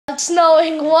it's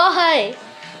snowing. Why?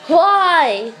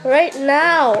 Why? Right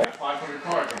now. 500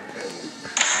 cards on the table.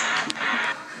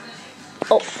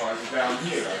 Oh. Cards are down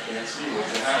here. I can't see what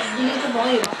you have. You need the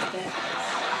volume up a bit.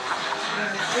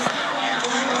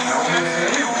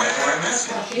 The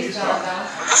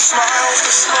smiles,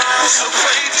 the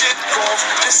page it goes.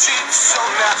 This seems so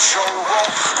natural. But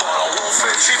a wolf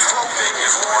in sheep's clothing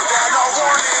is more than a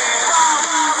warning.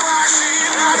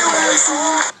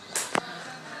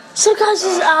 So guys,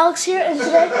 this is Alex here, and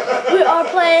today we are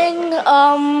playing,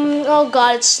 oh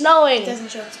god, it's snowing. It doesn't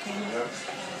show the screen.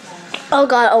 Oh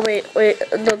god, oh wait,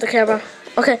 no, the camera.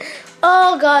 Okay.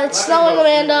 Oh god, it's snowing,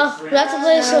 Amanda. We have to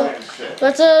play we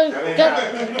have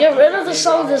to get rid of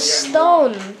some of the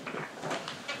stone.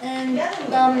 And,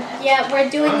 yeah, we're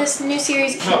doing this new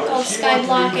series called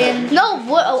Skyblock, and... No,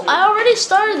 I already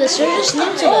started this, you're just new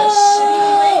to this.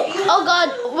 Oh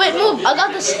god, wait, move, I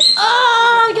got this.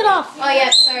 Ah, get off. Oh yeah,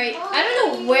 sorry. I don't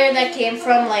know where that came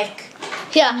from, like,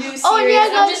 Yeah. new series. Oh yeah,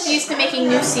 I'm guys. just used to making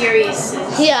new series.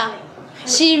 Yeah.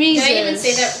 Series. Did I even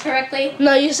say that correctly?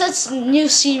 No, you said new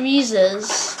series.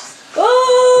 Oh!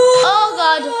 Oh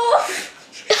god.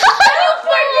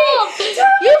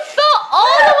 You fell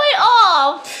all the way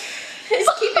off. Let's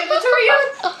keep inventory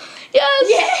on. Yes.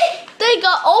 Yay! Thank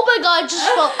god. Oh my god,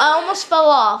 I almost fell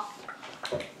off.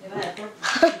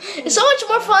 It's so much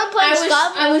more fun playing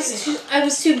Skyblock. I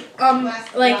was too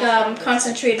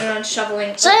concentrated on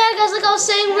shoveling. So yeah, guys, like I was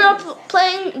saying, we are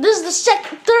playing. This is the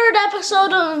third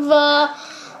episode of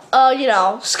you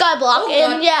know, Skyblock,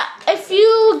 and yeah, if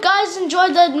you guys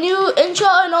enjoyed the new intro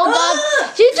and all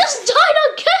that, you just died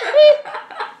again.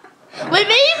 Wait,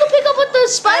 maybe you can pick up with the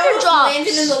spider drops.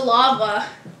 Landed in the lava.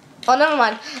 Oh, never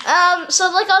mind. So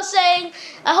like I was saying,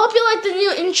 I hope you like the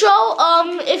new intro.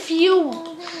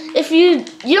 If you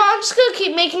know, I'm just gonna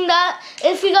keep making that.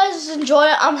 If you guys enjoy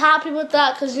it, I'm happy with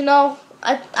that, cause you know,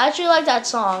 I actually like that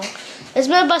song. It's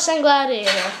made by Sun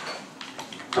Gladiator.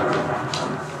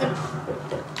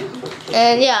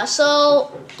 And yeah,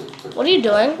 so what are you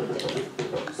doing?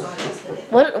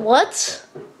 What?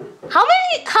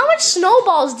 How much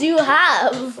snowballs do you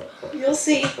have? You'll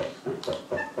see.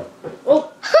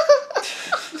 Oh.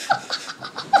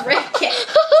 Red cat,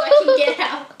 so I can get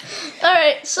out.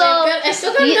 Alright, so I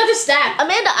still got another stack.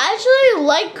 Amanda, I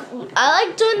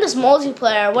like doing this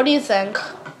multiplayer. What do you think?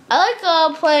 I like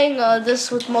playing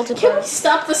this with multiplayer. Can we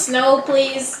stop the snow,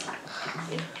 please?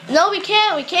 No, we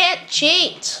can't. We can't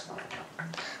cheat.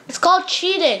 It's called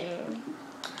cheating.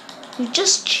 You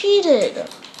just cheated.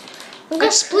 I'm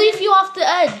gonna spleef you off the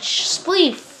edge.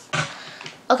 Spleef.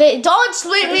 Okay, don't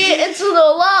spleef me into the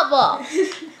lava.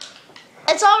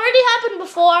 It's already happened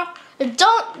before.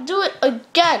 Don't do it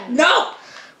again. No.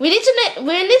 We need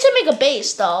to make a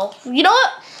base though. You know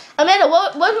what, Amanda?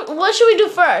 What should we do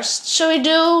first? Should we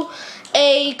do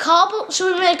a cobble?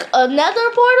 Should we make a nether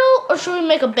portal, or should we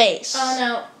make a base? Oh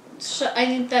no, I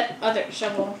need that other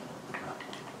shovel.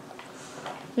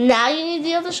 Now you need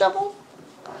the other shovel?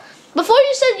 Before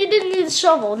you said you didn't need the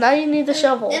shovel. Now you need the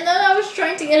shovel. And then I was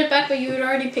trying to get it back, but you had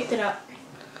already picked it up.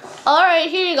 All right,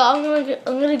 here you go. I'm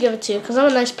gonna give it to you because I'm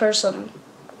a nice person.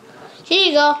 Here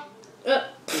you go.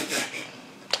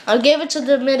 I gave it to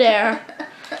the midair.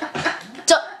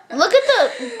 Look at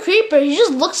the creeper. He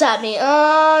just looks at me.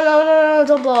 No,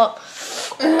 don't blow up.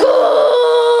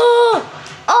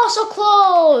 Oh, so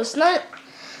close. I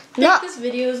think this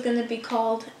video is gonna be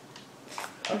called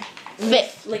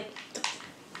like.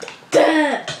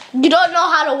 You don't know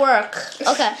how to work.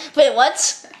 Okay, wait,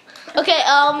 what? Okay,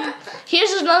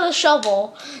 here's another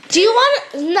shovel. Do you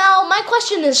want, now my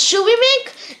question is, should we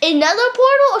make a nether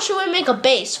portal or should we make a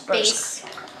base first?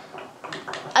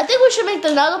 I think we should make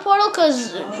the nether portal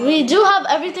because we do have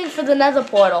everything for the nether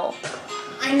portal.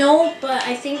 I know, but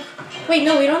I think, wait,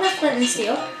 no, we don't have flint and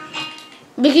steel.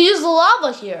 We can use the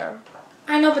lava here.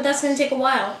 I know, but that's going to take a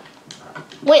while.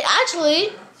 Wait,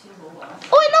 actually,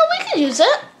 oh wait, no, we can use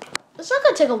it. It's not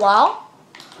going to take a while.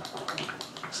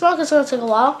 It's not going to take a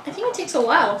while. I think it takes a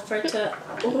while for it to...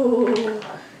 Ooh,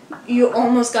 you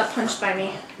almost got punched by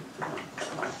me.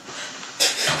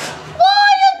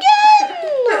 Why again?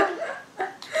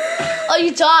 Oh,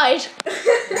 you died.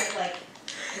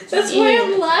 That's why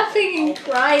I'm laughing and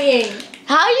crying.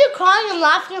 How are you crying and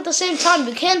laughing at the same time?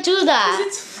 You can't do that.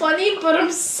 It's funny, but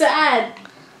I'm sad.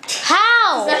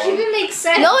 How? Does that even make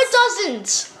sense? No, it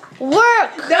doesn't.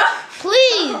 Work. No.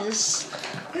 Please.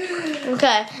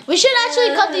 Okay, we should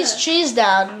actually cut these trees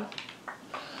down.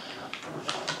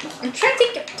 I'm trying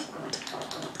to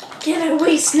get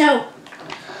away, snow.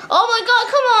 Oh my god,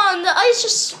 come on. The ice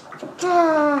just...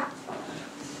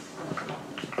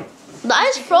 the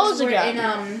ice froze again.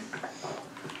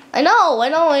 I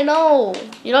know.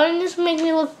 You don't need to make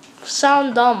me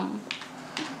sound dumb.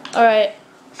 Alright.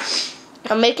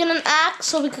 I'm making an axe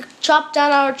so we could chop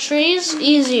down our trees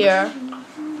easier.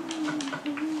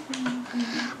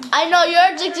 I know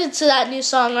you're addicted to that new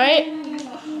song, right?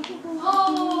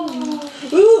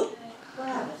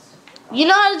 You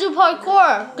know how to do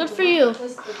parkour. Good for you.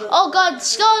 Oh god,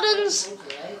 skeletons.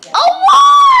 Oh,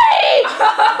 why?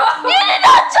 You did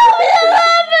not tell me that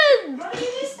happened.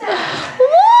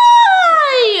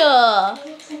 Why?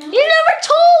 You never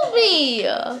told me.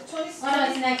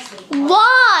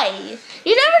 Why?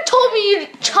 You never told me you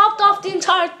chopped off the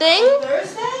entire thing.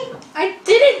 I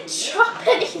didn't chop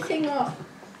anything off.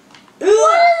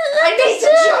 I need to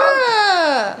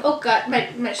jump. Oh god,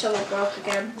 my shovel broke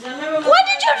again. Why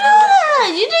did you do that?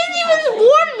 You didn't even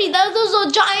warn me that there was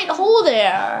a giant hole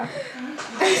there.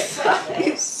 I thought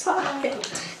you saw it.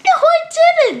 No, I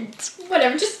didn't.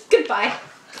 Whatever, just goodbye.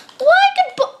 Why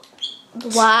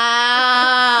goodbye?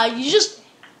 Wow, you just...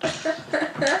 I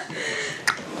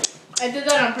did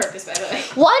that on purpose, by the way.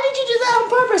 Why did you do that on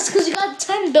purpose? Because you got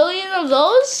 10 billion of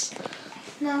those?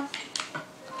 No.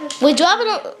 Wait, do I have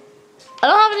another... I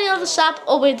don't have any other sap...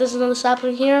 Oh, wait, there's another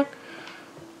sapling here.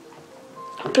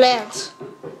 Plants.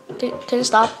 Can you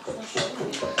stop?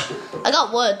 I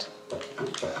got wood.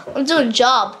 I'm doing a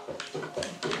job.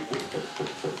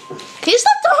 Can you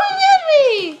stop throwing at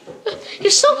me?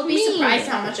 You're so You'll mean. be surprised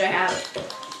how much I have.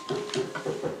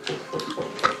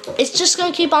 It's just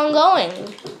gonna keep on going.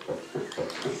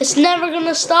 It's never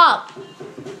gonna stop.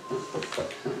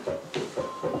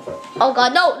 Oh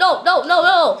god, no.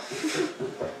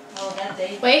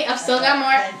 Wait, I've still got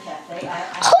more.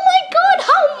 Oh my god,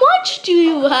 how much do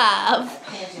you have?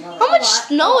 How much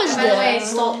snow is By the way, I there?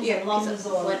 stole your piece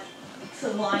of wood.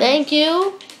 Thank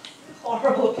you.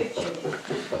 Horrible picture.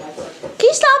 Can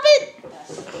you stop it?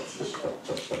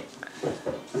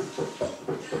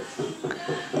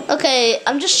 Okay,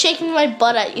 I'm just shaking my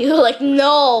butt at you. Like,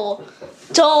 no,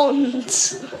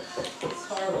 don't.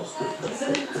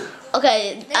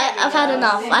 Okay, I've had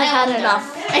enough. I've had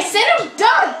enough. I said I'm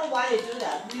done! Why they do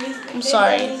that? I'm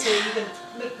sorry.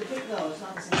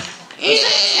 Is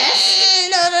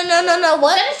that No.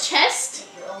 What? that a chest?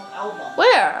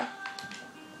 Where?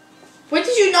 Where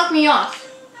did you knock me off?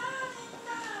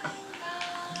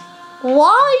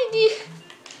 Why do you...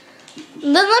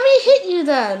 Then let me hit you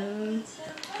then.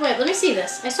 Wait, let me see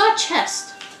this. I saw a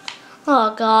chest.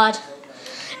 Oh god.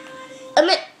 I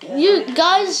mean, you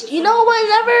guys, you know,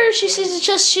 whenever she sees the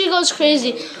chest, she goes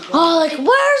crazy. Oh, like, where's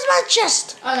my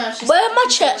chest? Oh no, it's just Where's my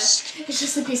chest? It's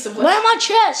just a piece of wood. Where's my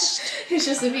chest? It's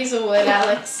just a piece of wood,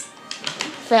 Alex.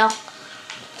 Fail.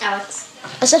 Alex.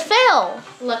 I said fail.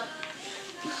 Look.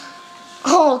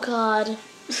 Oh god. Wait,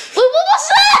 what was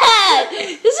that?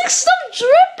 There's like stuff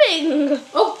dripping.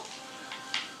 Oh!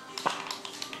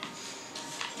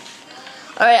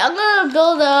 Alright, I'm gonna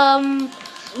build,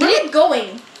 Where are you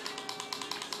going?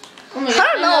 Oh my I god.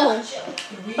 don't know.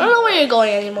 I don't know where you're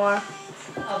going anymore.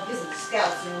 This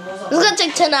is gonna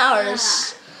take 10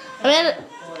 hours. I mean,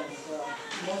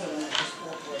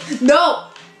 No!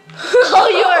 oh,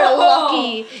 you are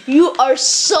lucky. You are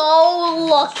so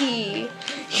lucky.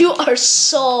 You are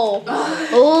so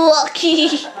lucky.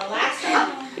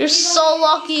 You're so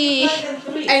lucky.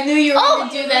 I knew you were going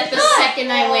to do that the second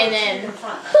I went in.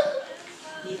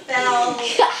 He fell.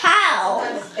 How?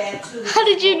 How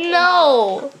did you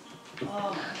know?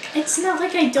 It's not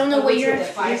like I don't know what you're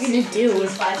going to do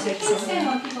with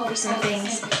some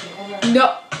things.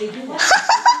 No.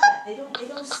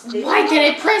 Why did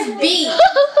I press B?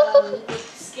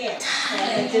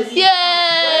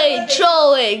 Yay!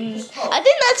 Trolling. I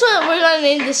think that's what we're gonna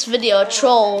name this video.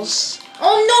 Trolls.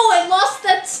 Oh no! I lost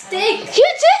that stick. You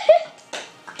did.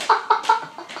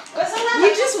 You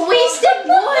just wasted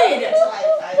wood.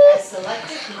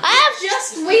 I have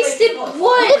Just wasted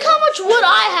wood. Look how much wood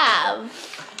I have.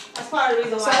 That's part of the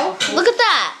reason why. So? Look at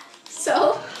that.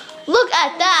 So? Look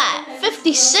at that.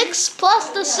 56 plus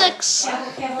the 6.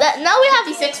 That now we have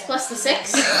 56 plus the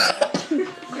 6.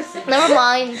 Never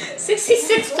mind.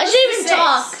 66 plus I shouldn't even the 6.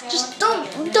 talk. Just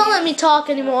don't let me talk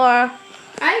anymore.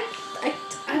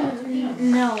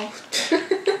 No.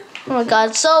 Oh my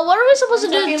god. So what are we supposed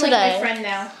to do Talking today? like my friend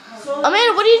now.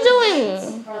 Amanda, what are you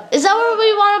doing? Is that where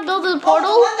we want to build the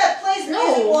portal? No.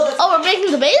 Oh, we're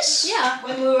making the base? Yeah.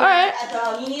 When we were Alright. at the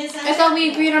Armenian Center. I thought we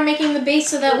agreed on making the base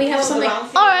so that we have something.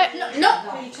 Alright. No.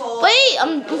 Wait,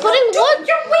 I'm putting wood.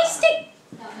 You're wasting.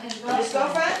 His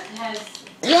girlfriend?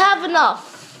 You have enough.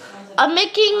 I'm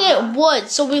making it wood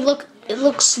so it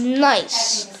looks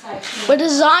nice. We're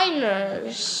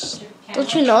designers.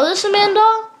 Don't you know this,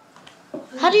 Amanda?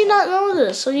 How do you not know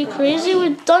this? Are you crazy?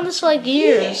 We've done this for like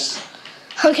years.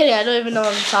 I'm kidding. I don't even know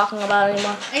what I'm talking about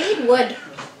anymore. I need wood.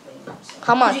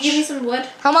 How much? Could you give me some wood?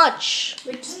 How much?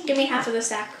 Like, just give me half of the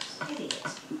stack.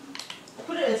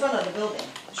 Put it in front of the building.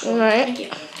 Alright. Thank you.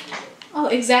 Oh,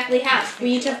 exactly half.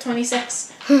 We each have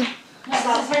 26.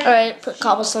 Alright, put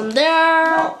cobblestone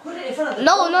there. No, put it in front of the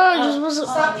No, building. just wasn't.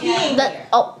 Stop peeing That. here.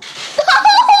 Oh.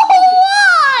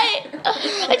 Why?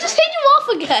 I just hit you off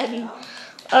again.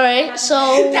 Alright,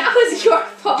 so. That was your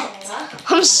fault.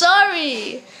 I'm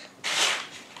sorry.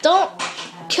 Don't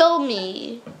kill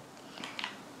me.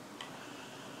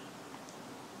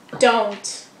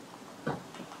 Don't.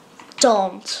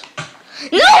 Don't.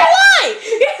 No, why?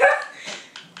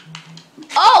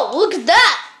 Oh, look at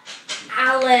that.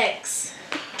 Alex.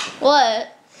 What?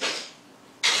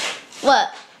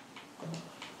 What?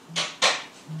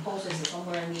 Posters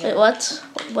somewhere in the Wait, what?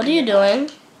 What are you doing?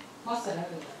 Posters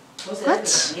everywhere. Posters What?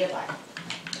 everywhere nearby.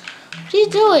 What are you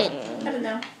doing? I don't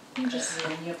know. I'm just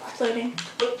Nearby. floating.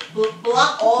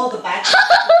 Block all the back.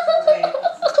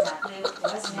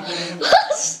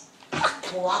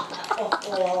 Block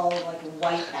all like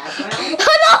white background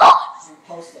No! and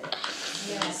post it.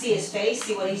 Yeah. See his face.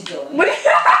 See what he's doing. Why?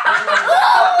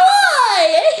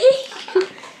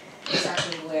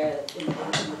 Exactly where in the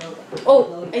building.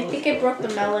 Oh, I think I broke the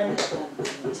melon.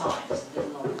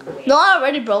 No, I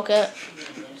already broke it.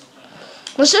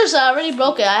 Well, seriously, I already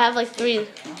broke it. I have like 3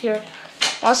 here.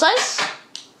 Want a slice?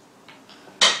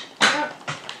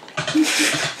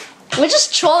 We're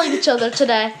just trolling each other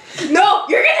today. No,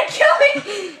 you're gonna kill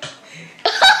me.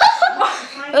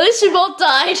 At least we both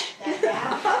died.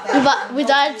 We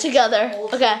died together.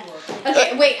 Okay.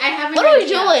 Okay, wait. I have an What are we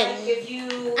idea.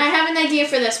 doing? I have an idea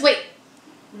for this. Wait.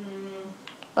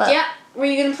 What? Yeah. Were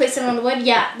you gonna place it on the wood?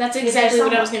 Yeah, that's exactly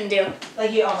what I was gonna do.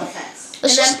 Like you're on the fence.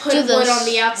 Let's and just then put do wood this. on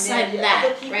the outside of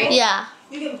that, right? Yeah.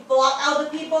 You can block out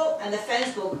the people, and the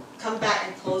fence will come back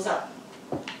and close up.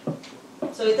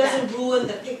 So it doesn't ruin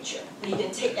the picture. You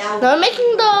can take out. Now we're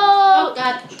making Oh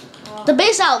God. the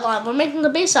base outline. We're making the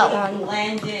base outline.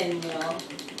 Blend in, you know.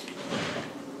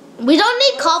 We don't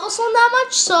need cobblestone that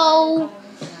much, so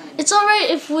it's alright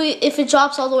if it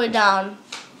drops all the way down.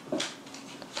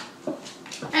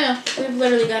 I know. We've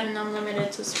literally got an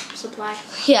unlimited supply.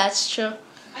 Yeah, it's true.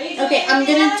 Okay, I'm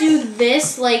gonna do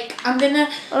this. Like, I'm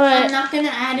Alright. not gonna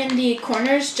add in the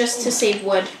corners just to save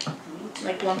wood.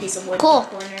 Like 1 piece of wood Cool. in the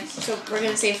corners. So we're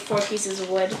gonna save 4 pieces of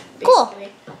wood. Basically.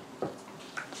 Cool.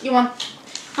 You want?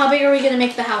 How big are we gonna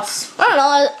make the house? I don't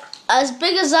know. As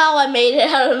big as how I made it,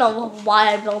 I don't know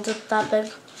why I built it that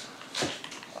big.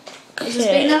 Is this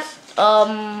big enough?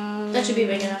 That should be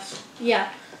big enough. Yeah.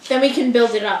 Then we can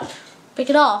build it up. Break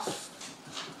it off.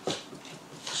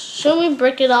 Should we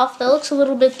break it off? That looks a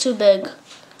little bit too big.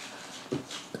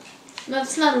 No,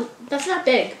 that's not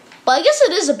big. But I guess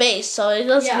it is a base, so it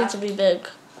doesn't Yeah. need to be big.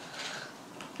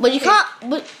 But you can't.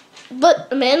 But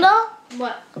Amanda,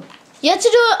 What? you have to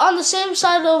do it on the same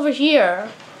side over here.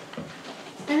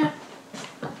 I know.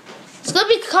 It's gonna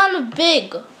be kind of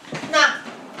big. Nah.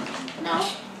 No.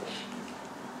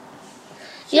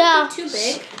 Yeah. Too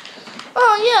big.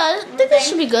 Oh yeah, I think that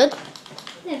should be good.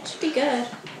 Yeah, it should be good.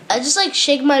 I just like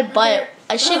shake my butt.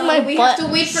 I shake my We butt. have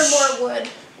to wait for more wood.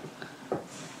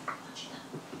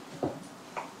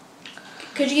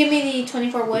 Could you give me the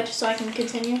 24 wood so I can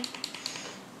continue?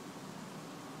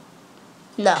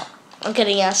 No, I'm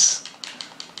kidding. Yes.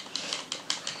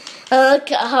 I'm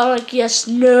like yes,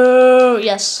 no,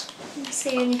 yes.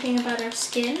 Say anything about our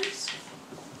skins?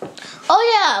 Oh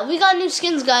yeah, we got new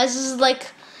skins, guys. This is like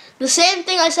the same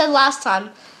thing I said last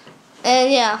time.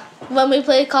 And yeah, when we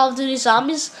played Call of Duty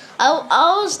Zombies, I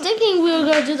was thinking we were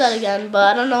gonna do that again, but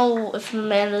I don't know if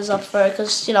Amanda's up for it,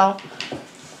 cause you know.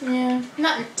 Yeah,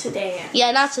 not today.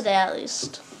 Yeah, not today at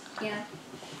least. Yeah.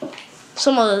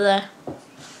 Some other day.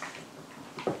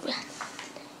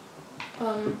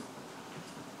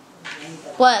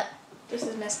 What? This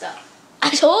is messed up. I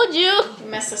told you. You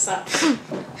messed us up.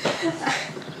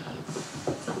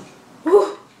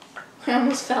 Whew. I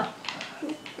almost fell.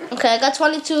 Okay, I got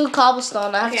 22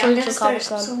 cobblestone. I have Okay, I'm 22 gonna start.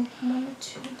 cobblestone. So 1,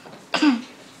 2,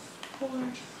 4,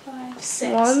 5,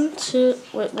 6. 1, 2,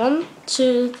 wait, 1,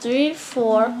 2, 3,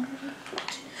 4,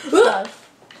 5.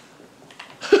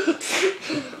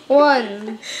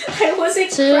 1, I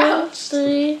wasn't 2, crouched.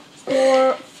 3,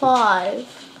 4,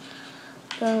 5.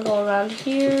 Then go around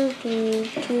here. Do,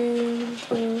 do,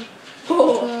 do.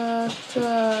 Oh.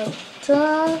 Da,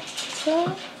 da,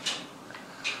 da.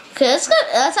 Okay, that's good.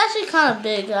 That's actually kind of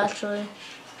big, actually.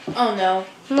 Oh no.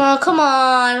 No, come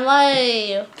on.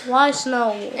 Why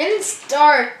snow? And it's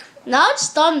dark. Now it's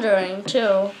thundering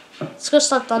too. It's gonna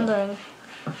start thundering.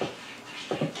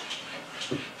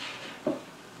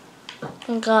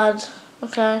 Oh God.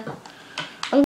 Okay.